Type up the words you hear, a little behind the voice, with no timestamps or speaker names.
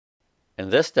In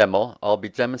this demo, I'll be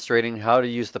demonstrating how to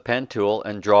use the pen tool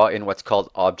and draw in what's called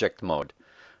object mode,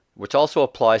 which also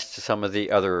applies to some of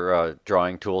the other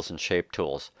drawing tools and shape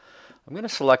tools. I'm going to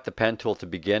select the pen tool to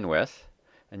begin with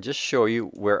and just show you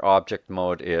where object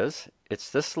mode is. It's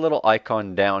this little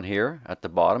icon down here at the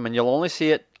bottom, and you'll only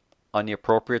see it on the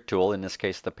appropriate tool, in this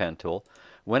case the pen tool.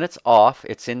 When it's off,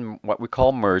 it's in what we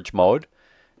call merge mode.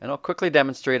 And I'll quickly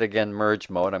demonstrate again merge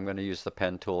mode. I'm going to use the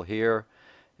pen tool here,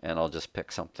 and I'll just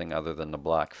pick something other than the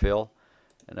black fill.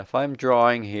 And if I'm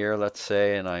drawing here, let's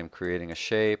say, and I'm creating a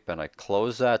shape, and I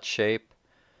close that shape,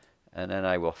 and then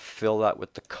I will fill that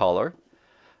with the color.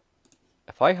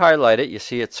 If I highlight it, you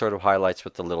see it sort of highlights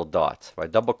with the little dots. If I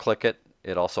double click it,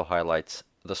 it also highlights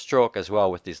the stroke as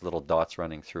well with these little dots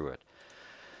running through it.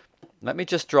 Let me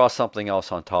just draw something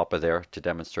else on top of there to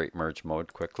demonstrate merge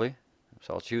mode quickly.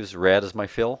 So I'll choose red as my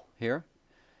fill here.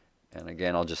 And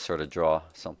again, I'll just sort of draw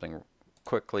something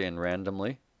quickly and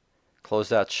randomly. Close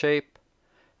that shape,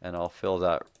 and I'll fill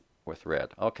that with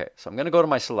red. Okay, so I'm going to go to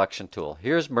my selection tool.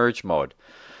 Here's merge mode.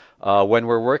 When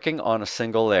we're working on a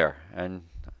single layer, and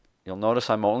you'll notice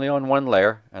I'm only on one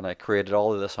layer, and I created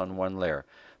all of this on one layer.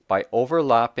 By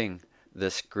overlapping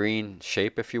this green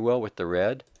shape, if you will, with the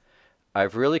red,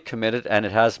 I've really committed, and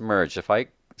it has merged. If I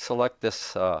select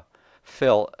this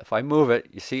fill, if I move it,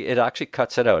 you see it actually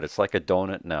cuts it out. It's like a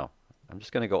donut now. I'm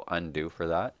just going to go undo for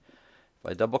that.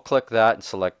 If I double click that and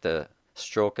select the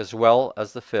stroke as well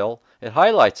as the fill, it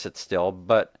highlights it still,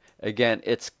 but again,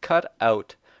 it's cut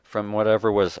out from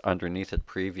whatever was underneath it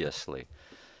previously.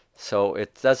 So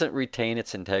it doesn't retain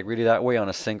its integrity that way on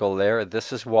a single layer.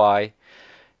 This is why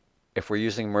if we're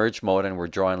using merge mode and we're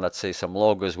drawing, let's say, some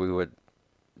logos, we would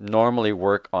normally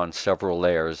work on several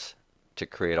layers to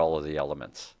create all of the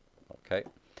elements. Okay.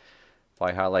 If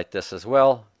I highlight this as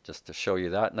well, just to show you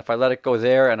that, and if I let it go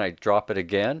there and I drop it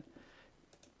again,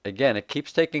 it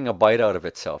keeps taking a bite out of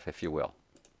itself, if you will.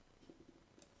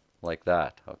 Like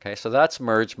that. Okay, so that's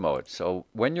merge mode. So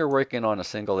when you're working on a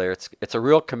single layer, it's a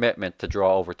real commitment to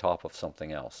draw over top of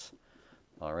something else.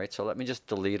 All right, so let me just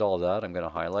delete all that. I'm going to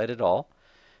highlight it all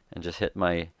and just hit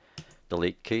my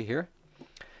delete key here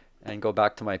and go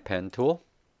back to my pen tool.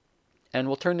 And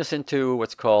we'll turn this into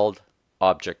what's called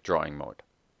object drawing mode.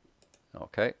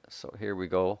 Okay, so here we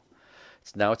go.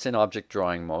 Now it's in object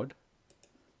drawing mode.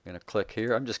 I'm going to click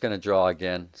here. I'm just going to draw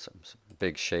again some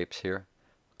big shapes here.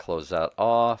 Close that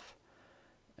off,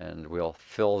 and we'll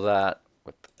fill that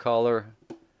with the color.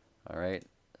 All right,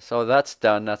 so that's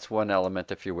done. That's one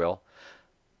element, if you will.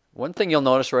 One thing you'll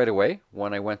notice right away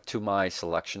when I went to my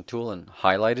selection tool and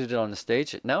highlighted it on the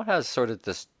stage, it now has sort of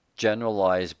this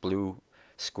generalized blue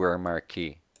square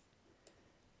marquee.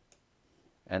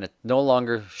 And it no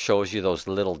longer shows you those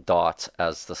little dots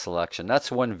as the selection.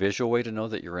 That's one visual way to know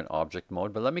that you're in object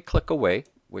mode. But let me click away,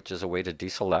 which is a way to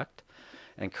deselect,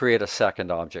 and create a second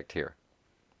object here.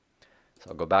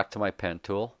 So I'll go back to my pen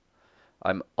tool.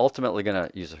 I'm ultimately going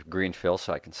to use a green fill,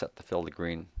 so I can set the fill to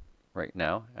green right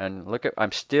now. And look at,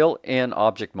 I'm still in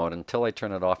object mode. Until I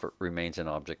turn it off, it remains in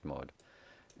object mode.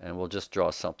 And we'll just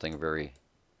draw something very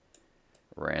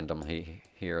randomly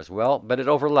here as well, but it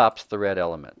overlaps the red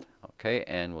element. Okay,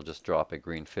 and we'll just drop a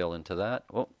green fill into that.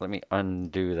 Oh, let me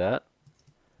undo that.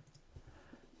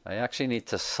 I actually need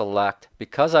to select,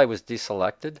 because I was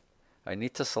deselected, I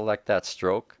need to select that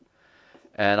stroke,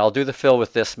 and I'll do the fill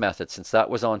with this method since that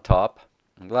was on top.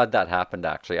 I'm glad that happened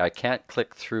actually. I can't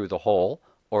click through the hole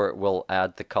or it will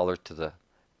add the color to the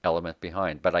element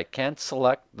behind, but I can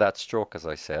select that stroke, as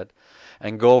I said,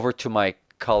 and go over to my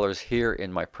colors here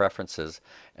in my preferences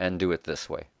and do it this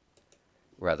way,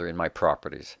 rather in my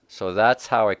properties. So that's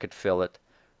how I could fill it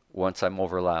once I'm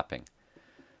overlapping.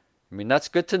 I mean, that's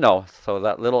good to know. So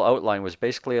that little outline was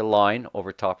basically a line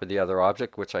over top of the other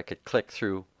object, which I could click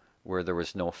through where there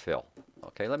was no fill.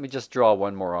 Okay, let me just draw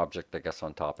one more object, I guess,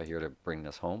 on top of here to bring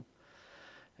this home.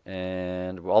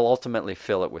 And I'll ultimately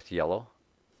fill it with yellow.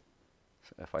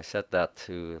 So if I set that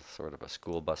to sort of a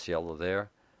school bus yellow there,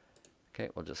 okay,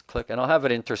 we'll just click, and I'll have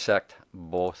it intersect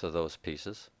both of those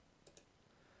pieces.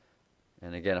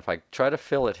 And again, if I try to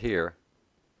fill it here,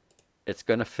 it's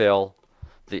going to fill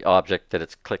the object that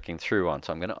it's clicking through on.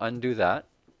 So I'm going to undo that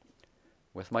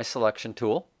with my selection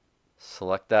tool.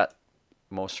 Select that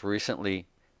most recently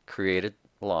created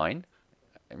line.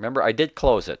 Remember, I did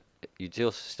close it.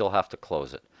 You still have to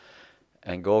close it.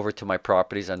 And go over to my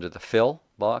properties under the fill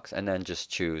box, and then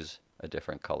just choose a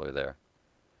different color there.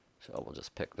 So we'll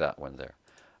just pick that one there.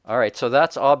 All right, so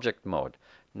that's object mode.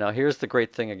 Now here's the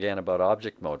great thing again about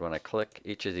object mode. When I click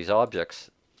each of these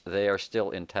objects, they are still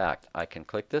intact. I can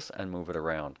click this and move it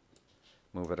around,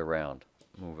 move it around,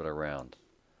 move it around.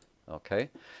 Okay,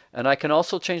 and I can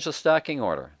also change the stacking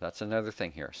order. That's another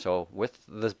thing here. So with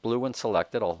this blue one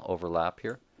selected, I'll overlap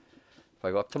here. If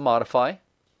I go up to Modify,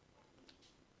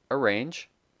 Arrange,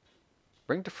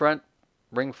 Bring to Front,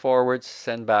 Bring Forwards,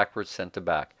 Send Backwards, Send to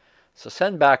Back. So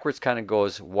Send Backwards kind of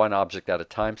goes one object at a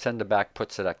time. Send to Back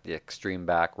puts it at the extreme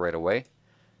back right away,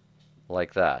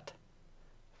 like that.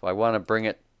 If I want to bring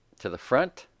it to the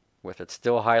front, with it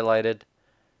still highlighted,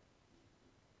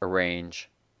 Arrange,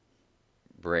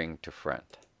 Bring to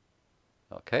Front.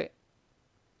 Okay.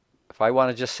 If I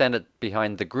want to just send it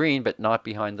behind the green but not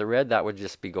behind the red, that would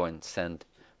just be going Send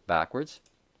Backwards,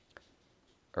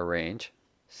 Arrange,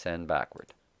 Send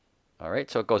Backward. All right,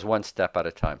 so it goes one step at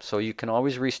a time. So you can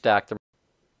always restack them.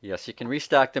 Yes, you can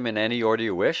restack them in any order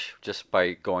you wish just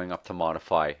by going up to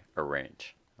Modify,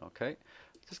 Arrange. Okay,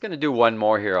 just going to do one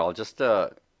more here. I'll just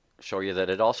show you that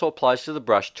it also applies to the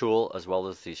brush tool as well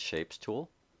as the shapes tool.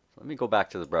 So let me go back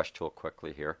to the brush tool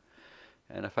quickly here.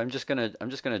 And if I'm just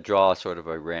gonna draw sort of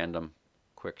a random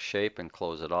quick shape and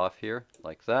close it off here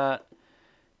like that.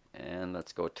 And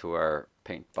let's go to our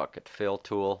paint bucket fill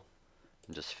tool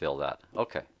and just fill that.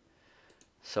 Okay.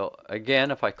 So again,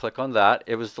 if I click on that,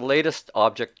 it was the latest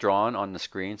object drawn on the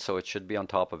screen, so it should be on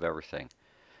top of everything.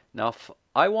 Now if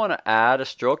I want to add a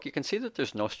stroke, you can see that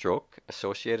there's no stroke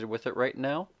associated with it right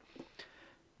now.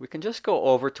 We can just go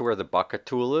over to where the bucket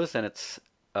tool is, and it's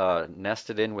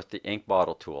nested in with the ink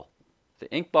bottle tool.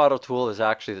 The ink bottle tool is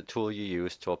actually the tool you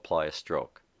use to apply a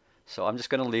stroke. So I'm just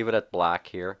going to leave it at black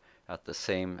here at the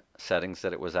same settings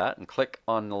that it was at and click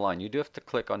on the line. You do have to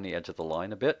click on the edge of the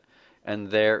line a bit,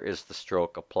 and there is the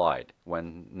stroke applied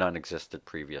when none existed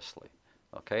previously.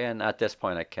 Okay, and at this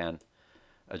point I can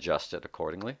adjust it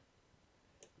accordingly.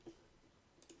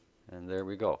 And there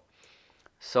we go.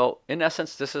 So in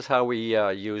essence, this is how we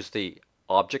use the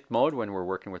object mode when we're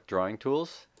working with drawing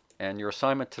tools. And your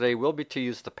assignment today will be to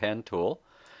use the pen tool.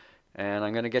 And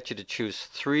I'm going to get you to choose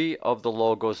 3 of the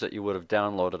logos that you would have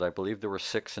downloaded. I believe there were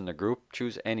 6 in the group.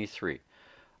 Choose any 3.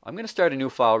 I'm going to start a new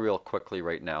file real quickly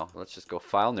right now. Let's just go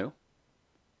File, New.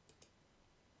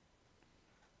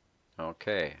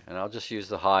 Okay, and I'll just use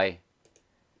the high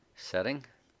setting.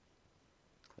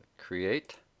 Click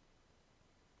Create.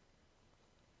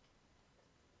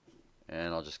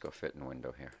 And I'll just go Fit in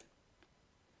Window here.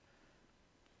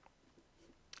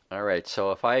 Alright,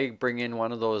 so if I bring in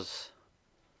one of those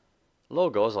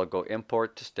logos, I'll go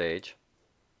Import to Stage.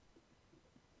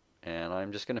 And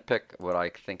I'm just going to pick what I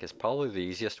think is probably the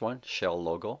easiest one, Shell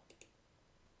Logo.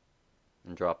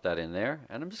 And drop that in there.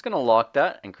 And I'm just going to lock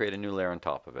that and create a new layer on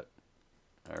top of it.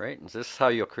 Alright, and this is how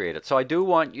you'll create it. So I do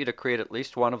want you to create at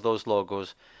least one of those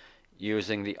logos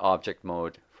using the object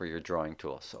mode for your drawing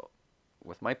tool. So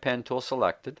with my pen tool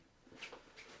selected,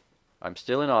 I'm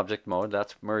still in object mode.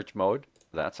 That's merge mode.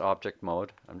 That's object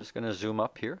mode. I'm just going to zoom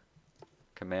up here.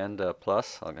 Command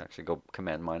plus. I'll actually go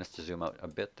Command minus to zoom out a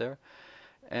bit there.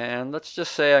 And let's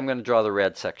just say I'm going to draw the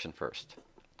red section first.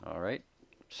 Alright.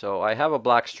 So I have a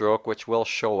black stroke which will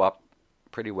show up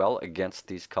pretty well against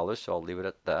these colors, so I'll leave it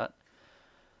at that.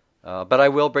 But I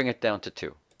will bring it down to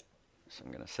 2. So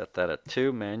I'm going to set that at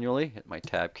 2 manually. Hit my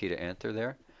tab key to enter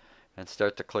there. And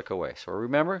start to click away. So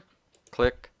remember,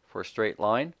 click for a straight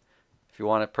line. If you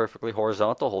want it perfectly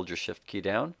horizontal, hold your shift key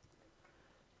down.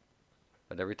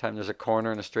 But every time there's a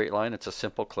corner in a straight line, it's a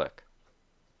simple click.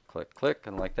 Click, click,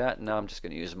 and like that. And now I'm just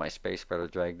going to use my space bar to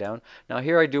drag down. Now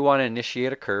here I do want to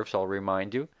initiate a curve, so I'll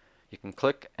remind you. You can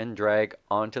click and drag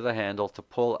onto the handle to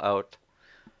pull out,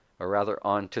 or rather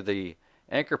onto the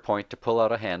anchor point to pull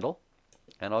out a handle.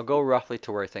 And I'll go roughly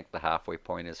to where I think the halfway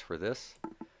point is for this.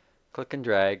 Click and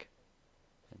drag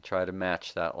and try to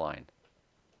match that line.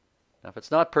 Now if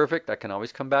it's not perfect, I can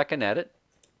always come back and edit,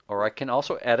 or I can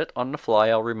also edit on the fly.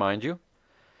 I'll remind you.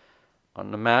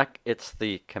 On the Mac, it's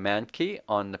the Command key.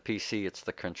 On the PC, it's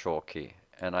the Control key.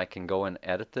 And I can go and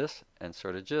edit this and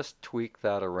sort of just tweak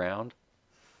that around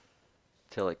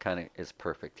till it kind of is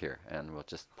perfect here. And we'll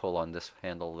just pull on this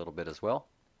handle a little bit as well.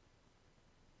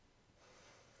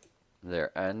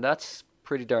 There, and that's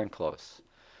pretty darn close.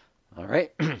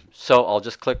 Alright, so I'll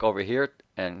just click over here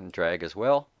and drag as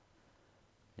well.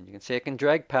 And you can see I can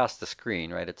drag past the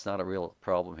screen, right? It's not a real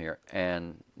problem here.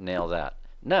 And nail that.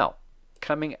 Now,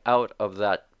 coming out of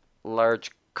that large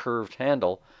curved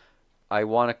handle, I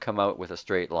want to come out with a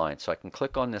straight line. So I can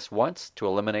click on this once to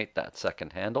eliminate that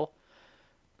second handle,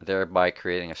 thereby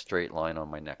creating a straight line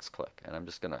on my next click. And I'm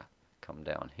just going to come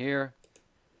down here,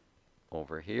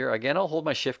 over here. Again, I'll hold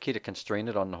my shift key to constrain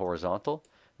it on the horizontal.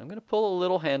 I'm going to pull a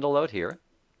little handle out here.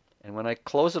 And when I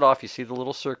close it off, you see the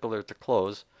little circle there to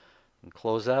close. And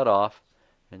close that off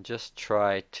and just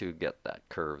try to get that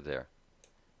curve there.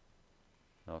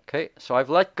 Okay, so I've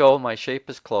let go, my shape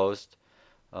is closed.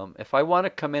 If I want to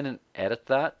come in and edit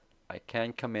that, I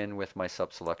can come in with my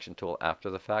sub-selection tool after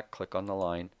the fact, click on the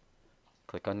line,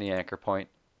 click on the anchor point,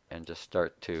 and just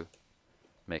start to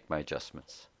make my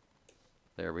adjustments.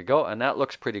 There we go, and that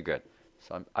looks pretty good.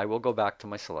 So I will go back to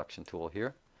my selection tool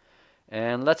here,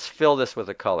 and let's fill this with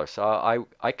a color. So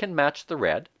I can match the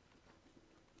red.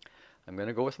 I'm going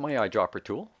to go with my eyedropper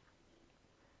tool.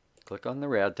 Click on the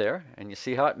red there, and you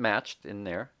see how it matched in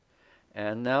there.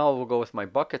 And now we'll go with my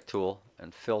bucket tool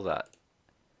and fill that.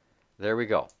 There we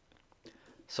go.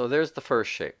 So there's the first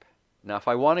shape. Now if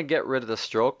I want to get rid of the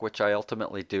stroke, which I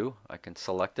ultimately do, I can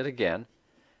select it again.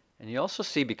 And you also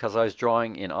see, because I was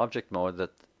drawing in object mode,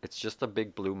 that it's just a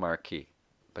big blue marquee.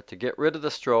 But to get rid of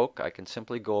the stroke, I can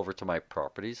simply go over to my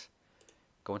properties,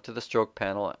 go into the stroke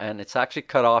panel, and it's actually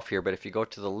cut off here, but if you go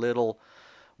to the little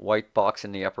white box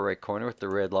in the upper right corner with the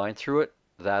red line through it,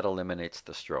 that eliminates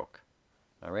the stroke.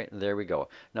 All right, and there we go.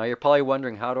 Now you're probably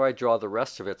wondering, how do I draw the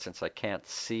rest of it since I can't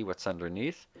see what's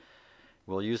underneath?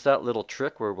 We'll use that little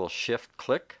trick where we'll shift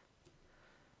click.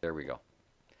 There we go.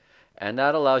 And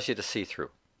that allows you to see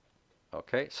through.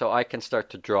 Okay, so I can start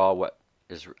to draw what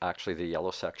is actually the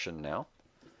yellow section now.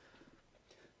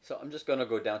 So I'm just going to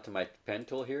go down to my pen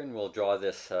tool here, and we'll draw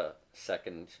this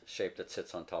second shape that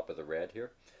sits on top of the red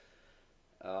here.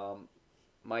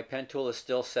 My pen tool is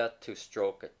still set to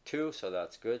stroke at 2, so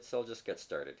that's good. So I'll just get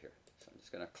started here. So I'm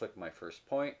just going to click my first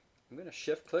point. I'm going to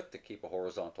shift click to keep a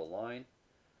horizontal line.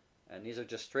 And these are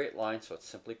just straight lines, so it's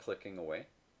simply clicking away.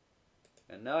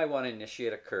 And now I want to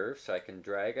initiate a curve, so I can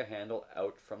drag a handle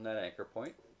out from that anchor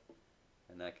point.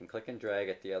 And I can click and drag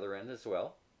at the other end as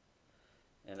well.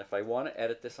 And if I want to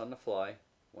edit this on the fly,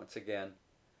 once again,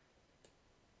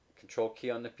 Control key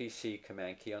on the PC,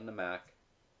 Command key on the Mac,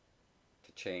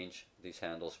 to change these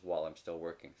handles while I'm still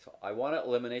working. So I want to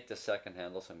eliminate the second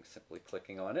handle, so I'm simply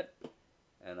clicking on it,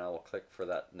 and I will click for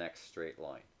that next straight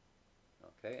line.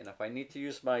 Okay, and if I need to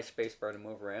use my spacebar to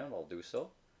move around, I'll do so.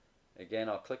 Again,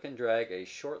 I'll click and drag a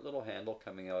short little handle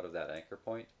coming out of that anchor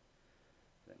point,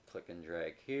 then click and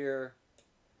drag here,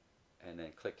 and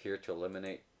then click here to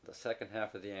eliminate the second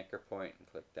half of the anchor point,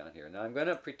 and click down here. Now I'm going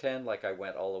to pretend like I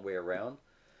went all the way around.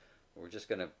 We're just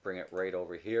going to bring it right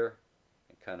over here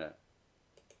and kind of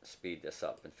speed this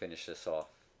up and finish this off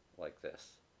like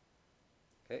this.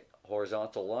 Okay,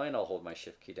 horizontal line, I'll hold my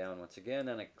shift key down once again,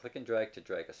 and I click and drag to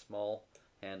drag a small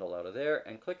handle out of there,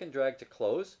 and click and drag to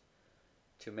close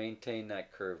to maintain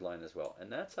that curved line as well.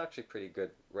 And that's actually pretty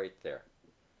good right there.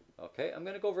 Okay, I'm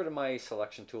going to go over to my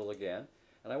selection tool again,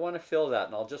 and I want to fill that,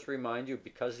 and I'll just remind you,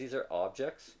 because these are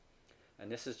objects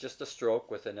and this is just a stroke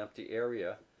with an empty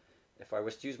area, if I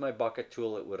was to use my bucket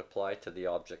tool, it would apply to the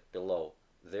object below.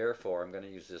 Therefore, I'm going to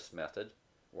use this method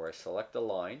where I select the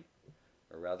line,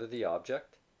 or rather the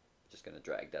object. Just going to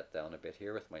drag that down a bit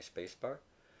here with my spacebar,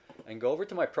 and go over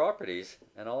to my properties,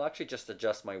 and I'll actually just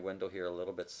adjust my window here a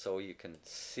little bit so you can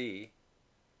see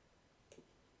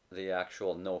the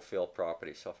actual no fill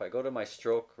property. So if I go to my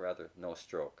stroke, rather no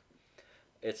stroke,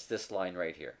 it's this line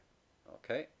right here.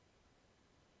 Okay,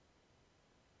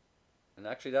 and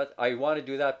actually that I want to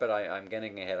do that, but I'm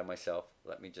getting ahead of myself.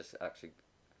 Let me just actually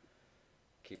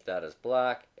keep that as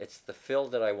black. It's the fill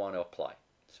that I want to apply.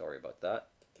 Sorry about that.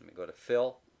 Let me go to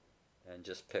fill and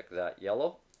just pick that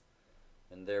yellow,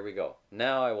 and there we go.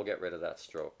 Now I will get rid of that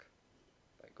stroke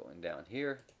by going down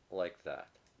here like that.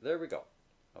 There we go.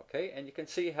 Okay, and you can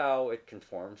see how it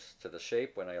conforms to the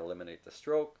shape when I eliminate the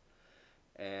stroke.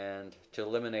 And to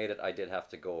eliminate it, I did have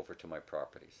to go over to my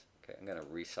properties. Okay, I'm going to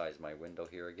resize my window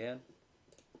here again.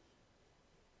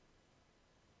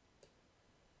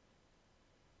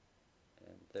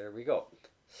 And there we go.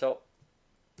 So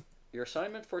your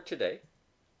assignment for today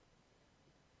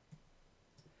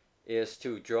is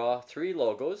to draw 3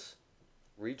 logos,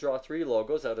 redraw 3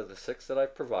 logos out of the 6 that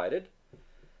I've provided.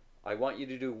 I want you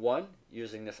to do 1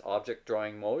 using this object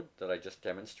drawing mode that I just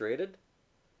demonstrated.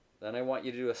 Then I want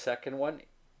you to do a second one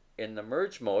in the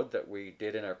merge mode that we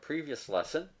did in our previous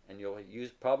lesson, and you'll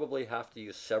probably have to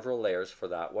use several layers for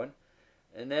that one.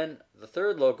 And then the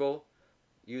third logo,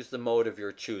 use the mode of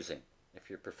your choosing. If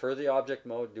you prefer the object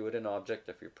mode, do it in object.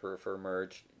 If you prefer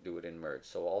merge, do it in merge.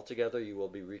 So altogether you will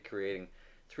be recreating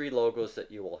 3 logos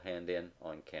that you will hand in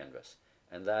on Canvas.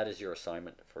 And that is your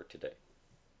assignment for today.